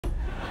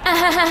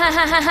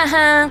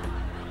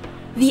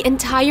The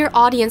entire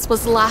audience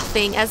was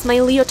laughing as my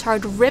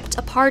leotard ripped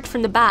apart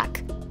from the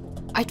back.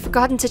 I'd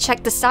forgotten to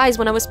check the size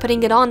when I was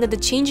putting it on in the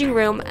changing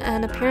room,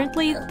 and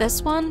apparently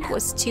this one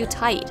was too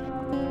tight.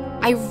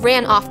 I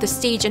ran off the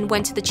stage and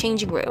went to the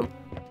changing room.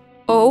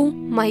 Oh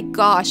my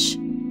gosh.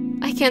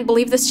 I can't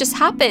believe this just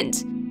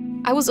happened.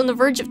 I was on the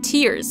verge of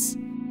tears.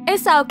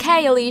 It's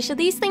okay, Alicia.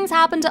 These things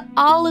happen to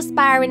all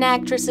aspiring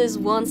actresses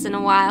once in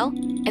a while.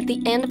 At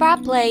the end of our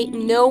play,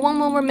 no one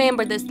will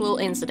remember this little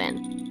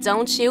incident.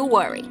 Don't you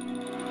worry.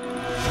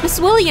 Miss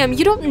William,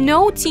 you don't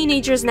know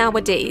teenagers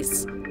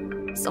nowadays.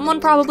 Someone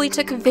probably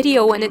took a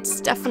video and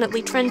it's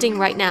definitely trending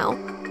right now.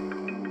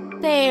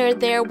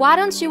 There, why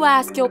don't you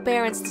ask your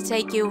parents to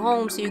take you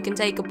home so you can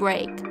take a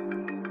break?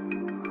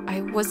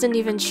 I wasn't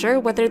even sure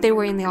whether they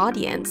were in the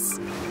audience.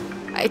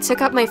 I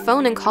took out my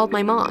phone and called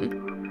my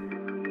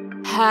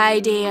mom. Hi,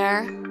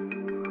 dear.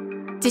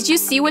 Did you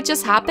see what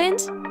just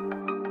happened?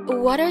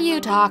 What are you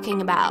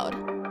talking about?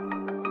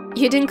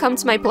 You didn't come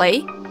to my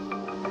play?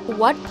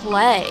 What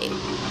play?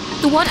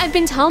 The one I've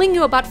been telling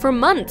you about for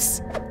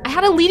months. I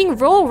had a leading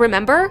role,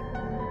 remember?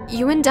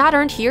 You and Dad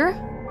aren't here?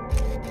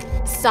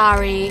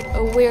 Sorry,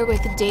 we're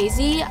with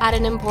Daisy at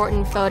an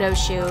important photo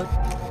shoot.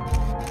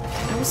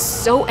 I was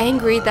so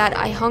angry that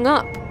I hung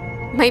up.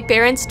 My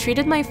parents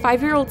treated my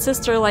 5-year-old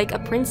sister like a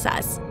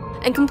princess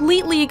and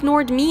completely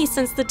ignored me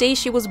since the day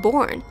she was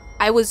born.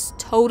 I was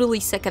totally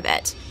sick of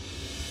it.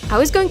 I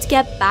was going to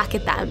get back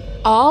at them,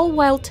 all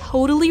while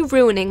totally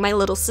ruining my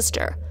little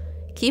sister.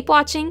 Keep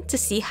watching to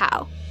see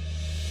how.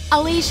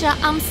 Alicia,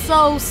 I'm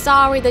so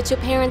sorry that your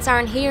parents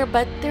aren't here,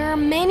 but there are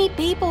many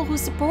people who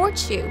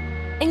support you,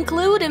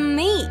 including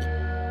me.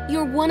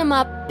 You're one of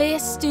my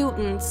best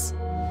students.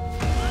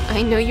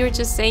 I know you're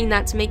just saying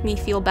that to make me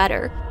feel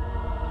better.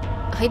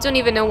 I don't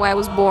even know why I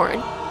was born.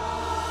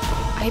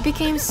 I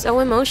became so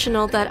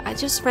emotional that I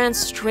just ran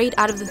straight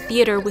out of the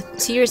theater with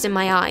tears in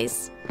my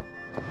eyes.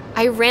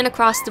 I ran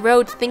across the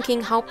road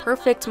thinking how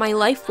perfect my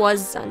life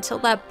was until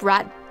that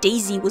brat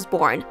Daisy was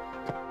born.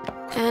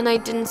 And I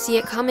didn't see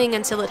it coming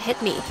until it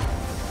hit me.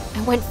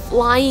 I went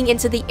flying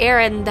into the air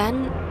and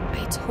then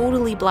I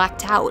totally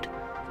blacked out.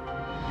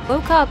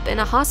 Woke up in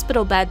a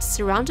hospital bed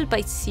surrounded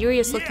by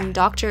serious-looking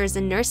doctors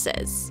and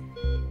nurses.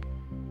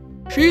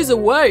 She's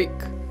awake.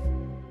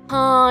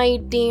 Hi,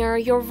 dear.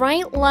 Your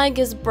right leg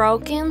is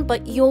broken,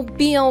 but you'll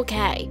be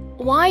okay.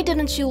 Why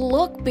didn't you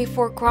look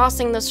before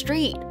crossing the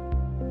street?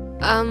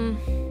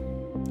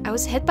 I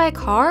was hit by a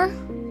car?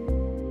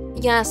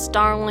 Yes,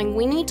 darling,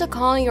 we need to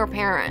call your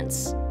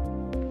parents.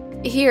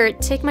 Here,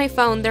 take my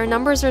phone, their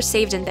numbers are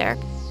saved in there.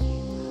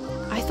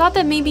 I thought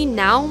that maybe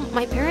now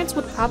my parents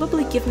would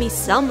probably give me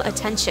some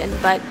attention,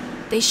 but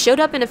they showed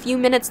up in a few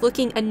minutes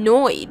looking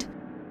annoyed.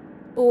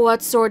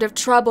 What sort of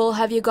trouble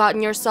have you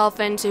gotten yourself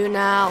into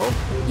now?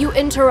 You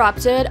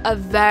interrupted a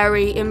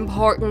very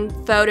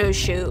important photo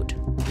shoot.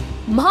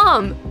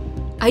 Mom!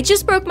 I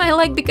just broke my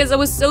leg because I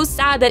was so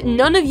sad that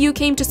none of you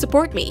came to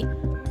support me.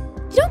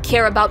 You don't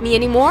care about me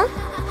anymore.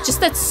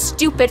 Just that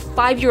stupid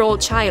 5-year-old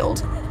child.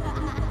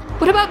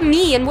 What about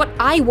me and what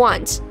I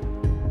want?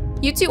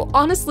 You two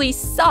honestly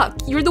suck.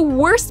 You're the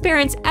worst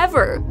parents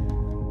ever.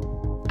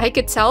 I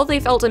could tell they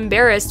felt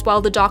embarrassed while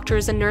the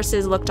doctors and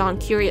nurses looked on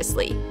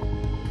curiously.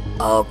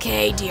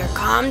 Okay, dear,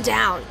 calm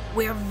down.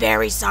 We're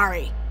very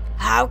sorry.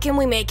 How can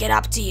we make it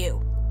up to you?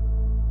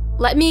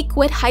 Let me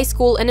quit high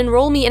school and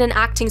enroll me in an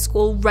acting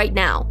school right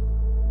now.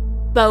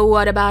 But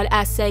what about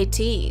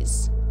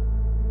SATs?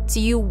 Do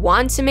you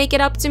want to make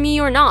it up to me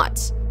or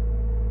not?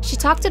 She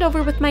talked it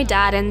over with my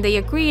dad and they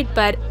agreed,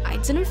 but I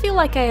didn't feel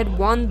like I had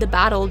won the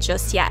battle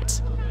just yet.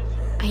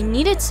 I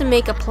needed to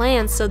make a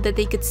plan so that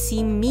they could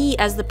see me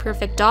as the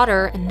perfect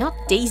daughter and not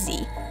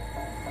Daisy.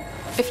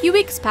 A few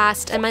weeks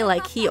passed and my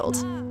leg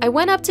healed. I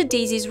went up to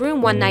Daisy's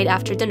room one night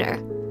after dinner.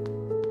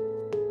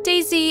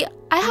 Daisy,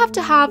 I have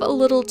to have a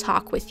little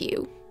talk with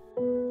you.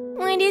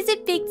 What is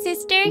it, big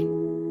sister?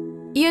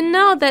 You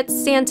know that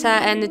Santa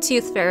and the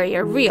Tooth Fairy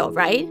are real,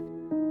 right?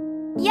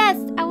 Yes,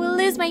 I will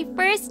lose my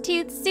first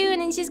tooth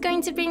soon and she's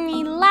going to bring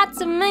me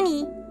lots of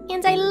money.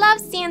 And I love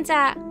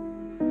Santa.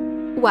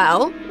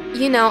 Well,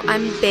 you know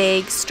I'm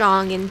big,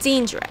 strong, and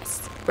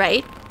dangerous,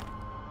 right?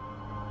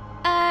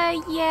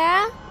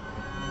 Yeah?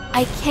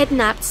 I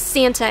kidnapped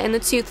Santa and the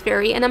Tooth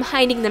Fairy and I'm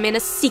hiding them in a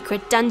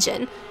secret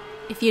dungeon.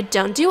 If you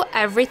don't do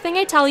everything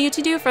I tell you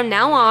to do from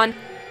now on,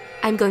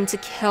 I'm going to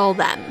kill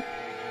them.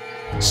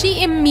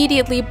 She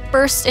immediately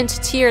burst into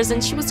tears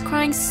and she was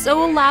crying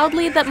so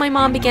loudly that my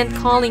mom began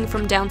calling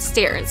from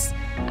downstairs.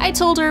 I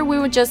told her we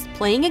were just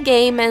playing a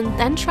game and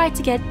then tried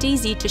to get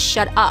Daisy to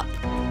shut up.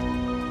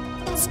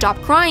 Stop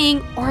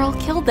crying or I'll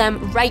kill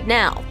them right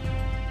now.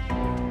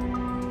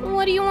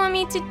 What do you want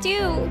me to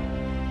do?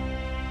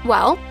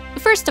 Well,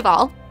 first of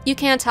all, you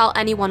can't tell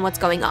anyone what's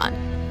going on.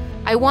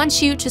 I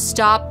want you to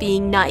stop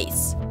being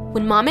nice.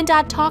 When Mom and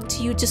Dad talk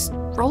to you, just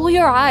roll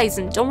your eyes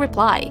and don't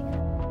reply.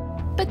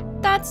 But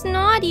that's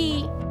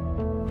naughty.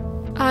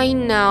 I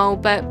know,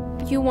 but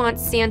you want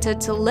Santa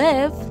to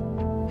live.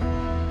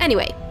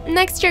 Anyway,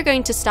 next you're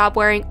going to stop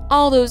wearing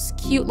all those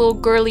cute little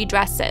girly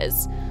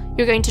dresses.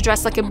 You're going to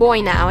dress like a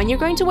boy now, and you're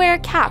going to wear a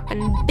cap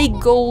and big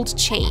gold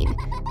chain.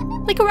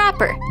 Like a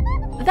rapper.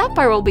 That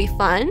part will be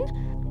fun.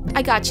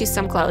 I got you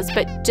some clothes,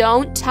 but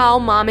don't tell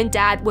mom and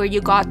dad where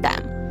you got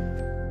them.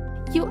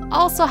 You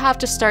also have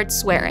to start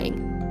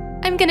swearing.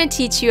 I'm gonna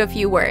teach you a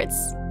few words.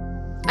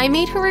 I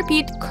made her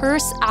repeat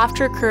curse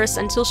after curse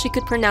until she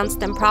could pronounce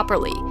them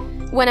properly.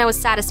 When I was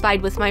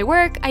satisfied with my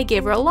work, I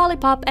gave her a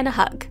lollipop and a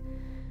hug.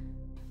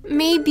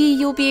 Maybe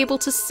you'll be able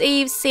to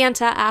save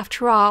Santa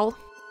after all.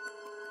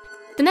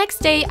 The next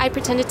day, I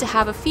pretended to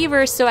have a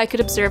fever so I could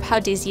observe how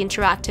Daisy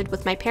interacted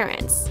with my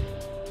parents.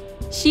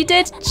 She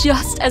did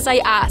just as I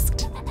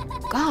asked.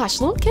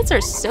 Gosh, little kids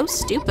are so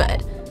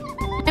stupid.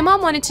 My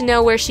mom wanted to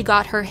know where she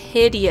got her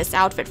hideous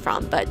outfit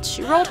from, but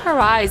she rolled her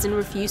eyes and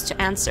refused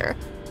to answer.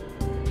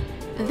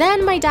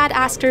 Then my dad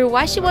asked her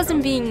why she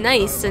wasn't being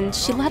nice, and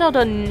she let out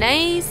a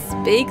nice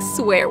big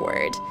swear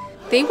word.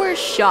 They were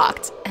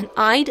shocked, and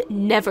I'd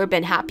never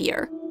been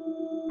happier.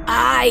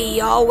 I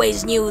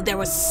always knew there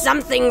was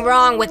something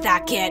wrong with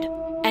that kid,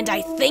 and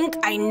I think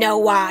I know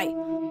why.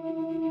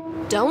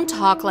 Don't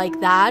talk like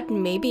that,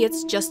 maybe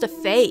it's just a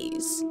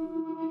phase.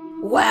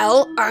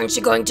 Well, aren't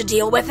you going to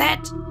deal with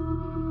it?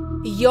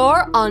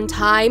 You're on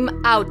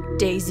time out,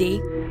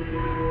 Daisy.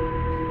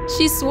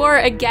 She swore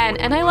again,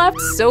 and I laughed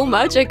so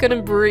much I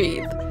couldn't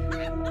breathe.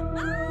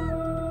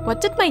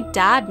 What did my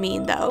dad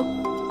mean,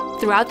 though?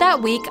 Throughout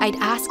that week, I'd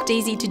ask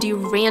Daisy to do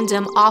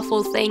random,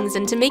 awful things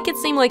and to make it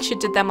seem like she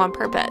did them on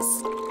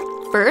purpose.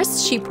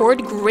 First, she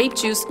poured grape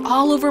juice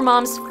all over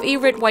Mom's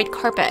favorite white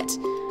carpet.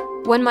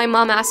 When my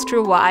mom asked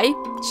her why,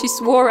 she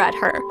swore at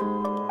her.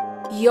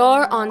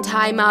 You're on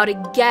timeout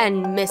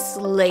again, Miss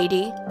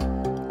Lady.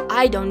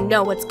 I don't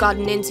know what's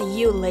gotten into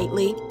you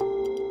lately.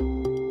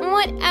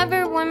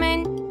 Whatever,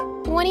 woman.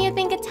 What do you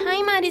think a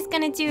timeout is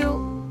gonna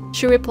do?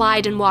 She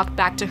replied and walked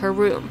back to her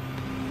room.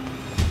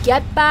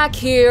 Get back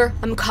here.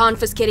 I'm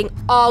confiscating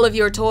all of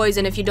your toys,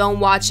 and if you don't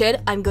watch it,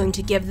 I'm going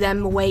to give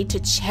them away to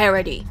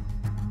charity.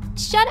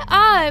 Shut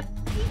up!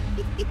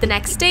 The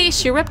next day,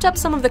 she ripped up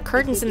some of the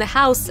curtains in the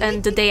house,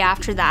 and the day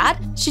after that,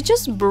 she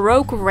just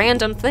broke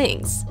random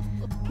things.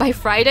 By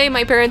Friday,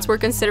 my parents were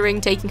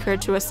considering taking her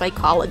to a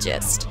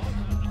psychologist.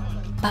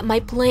 But my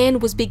plan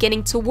was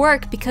beginning to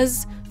work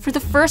because, for the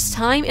first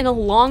time in a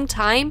long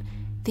time,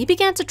 they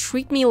began to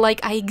treat me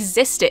like I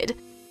existed.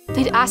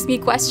 They'd ask me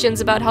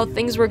questions about how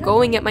things were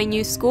going at my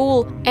new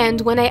school,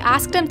 and when I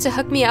asked them to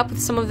hook me up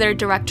with some of their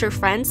director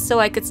friends so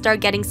I could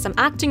start getting some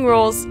acting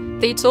roles,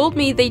 they told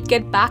me they'd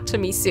get back to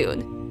me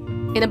soon.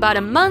 In about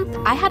a month,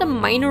 I had a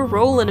minor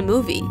role in a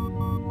movie.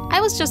 I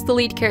was just the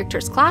lead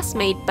character's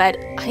classmate, but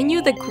I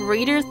knew that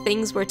greater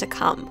things were to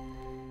come.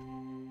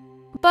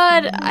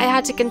 But I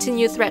had to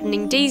continue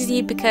threatening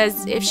Daisy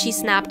because if she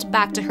snapped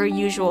back to her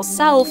usual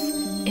self,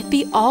 it'd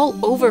be all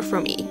over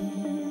for me.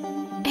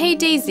 Hey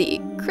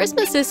Daisy,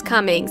 Christmas is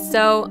coming,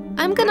 so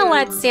I'm gonna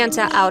let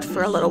Santa out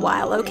for a little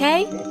while,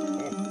 okay?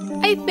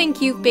 I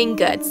think you've been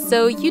good,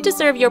 so you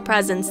deserve your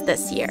presents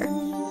this year.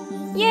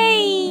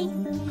 Yay!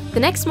 The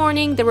next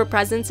morning, there were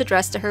presents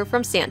addressed to her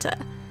from Santa.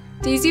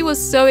 Daisy was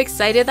so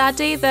excited that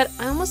day that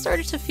I almost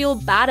started to feel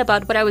bad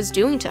about what I was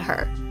doing to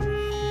her.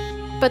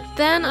 But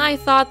then I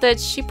thought that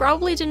she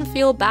probably didn't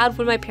feel bad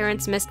when my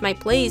parents missed my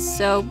plays,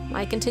 so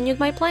I continued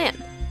my plan.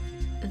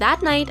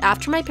 That night,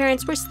 after my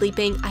parents were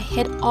sleeping, I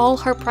hid all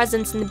her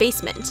presents in the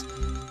basement.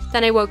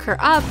 Then I woke her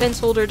up and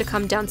told her to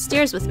come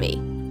downstairs with me.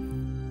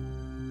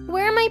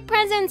 Where are my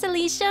presents,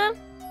 Alicia?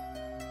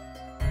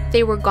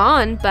 They were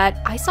gone, but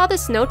I saw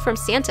this note from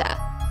Santa.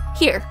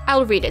 Here,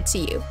 I'll read it to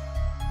you.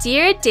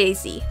 Dear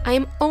Daisy, I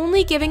am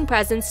only giving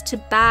presents to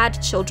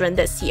bad children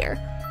this year.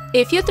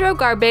 If you throw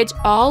garbage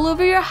all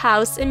over your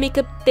house and make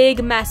a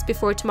big mess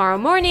before tomorrow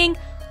morning,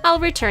 I'll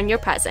return your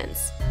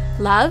presents.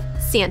 Love,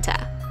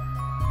 Santa.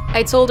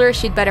 I told her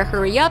she'd better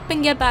hurry up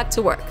and get back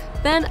to work.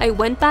 Then I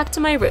went back to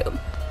my room,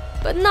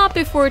 but not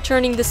before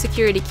turning the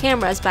security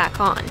cameras back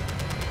on.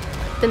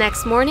 The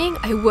next morning,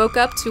 I woke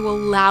up to a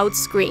loud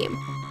scream.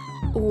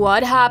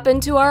 What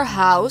happened to our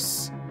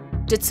house?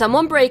 Did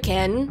someone break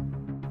in?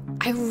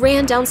 I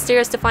ran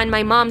downstairs to find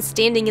my mom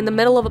standing in the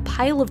middle of a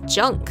pile of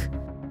junk.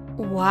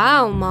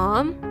 Wow,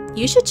 Mom,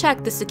 you should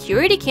check the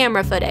security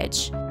camera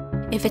footage.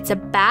 If it's a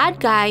bad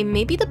guy,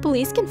 maybe the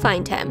police can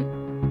find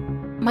him.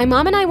 My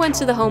mom and I went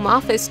to the home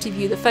office to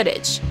view the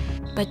footage,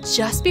 but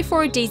just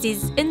before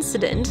Daisy's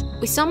incident,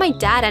 we saw my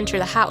dad enter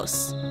the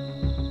house.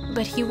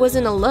 But he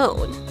wasn't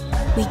alone.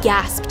 We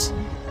gasped.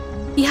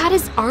 He had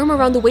his arm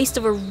around the waist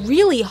of a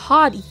really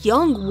hot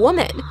young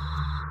woman.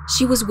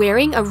 She was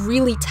wearing a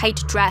really tight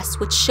dress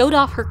which showed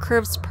off her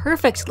curves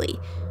perfectly.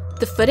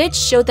 The footage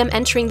showed them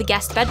entering the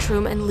guest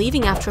bedroom and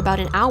leaving after about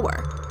an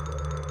hour.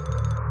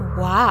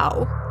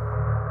 Wow.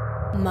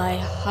 My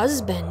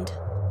husband.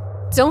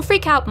 Don't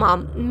freak out,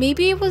 Mom.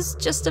 Maybe it was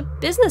just a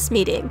business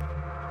meeting.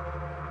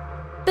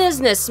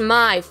 Business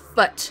my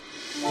foot.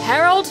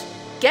 Harold,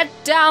 get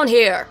down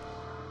here.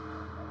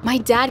 My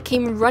dad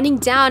came running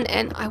down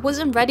and I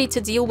wasn't ready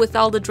to deal with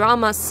all the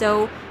drama,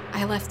 so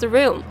I left the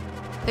room.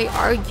 They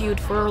argued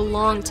for a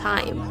long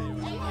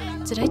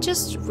time. Did I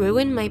just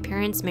ruin my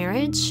parents'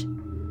 marriage?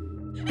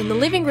 In the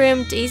living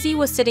room, Daisy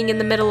was sitting in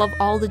the middle of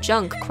all the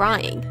junk,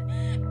 crying.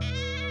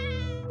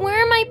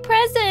 Where are my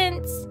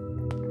presents?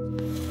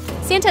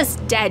 Santa's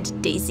dead,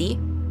 Daisy.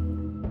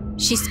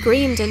 She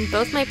screamed and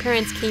both my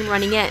parents came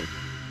running in.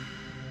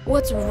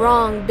 What's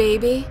wrong,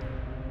 baby?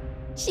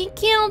 She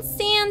killed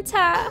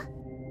Santa.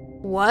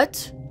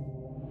 What?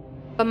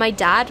 But my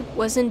dad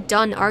wasn't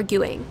done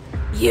arguing.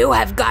 You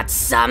have got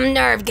some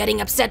nerve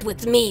getting upset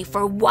with me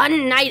for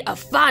one night of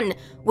fun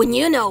when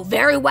you know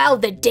very well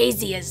that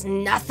Daisy is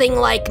nothing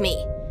like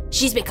me.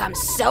 She's become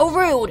so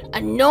rude,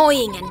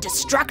 annoying, and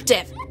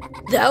destructive.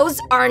 Those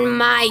aren't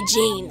my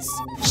genes.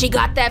 She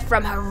got that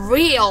from her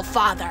real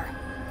father.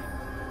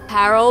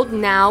 Harold,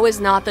 now is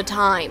not the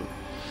time.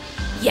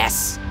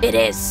 Yes, it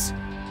is.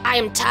 I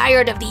am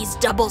tired of these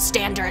double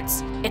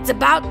standards. It's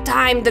about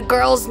time the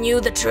girls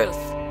knew the truth.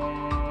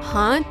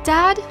 Huh,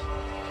 Dad?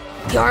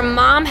 Your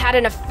mom had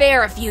an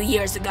affair a few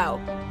years ago.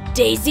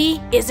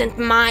 Daisy isn't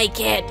my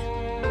kid.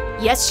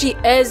 Yes, she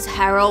is,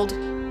 Harold.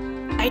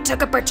 I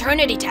took a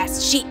paternity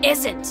test. She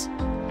isn't.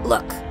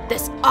 Look,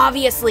 this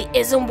obviously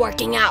isn't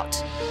working out.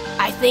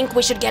 I think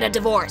we should get a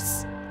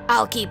divorce.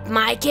 I'll keep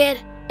my kid,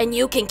 and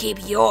you can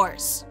keep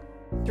yours.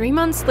 3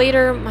 months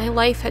later, my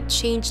life had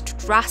changed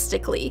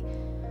drastically.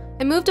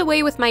 I moved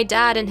away with my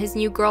dad and his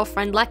new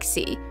girlfriend,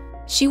 Lexi.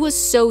 She was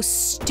so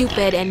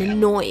stupid and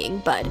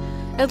annoying, but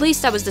at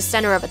least I was the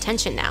center of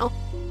attention now.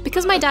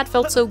 Because my dad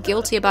felt so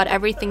guilty about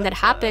everything that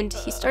happened,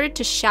 he started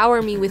to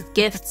shower me with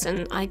gifts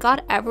and I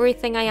got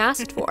everything I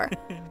asked for.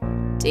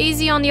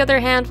 Daisy, on the other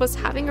hand, was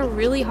having a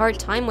really hard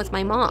time with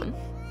my mom.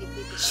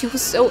 She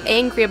was so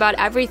angry about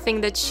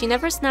everything that she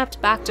never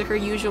snapped back to her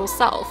usual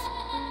self.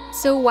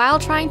 So while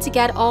trying to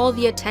get all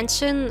the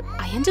attention,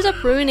 I ended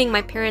up ruining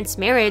my parents'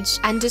 marriage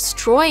and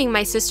destroying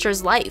my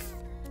sister's life.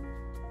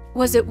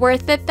 Was it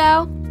worth it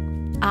though?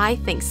 I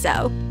think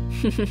so.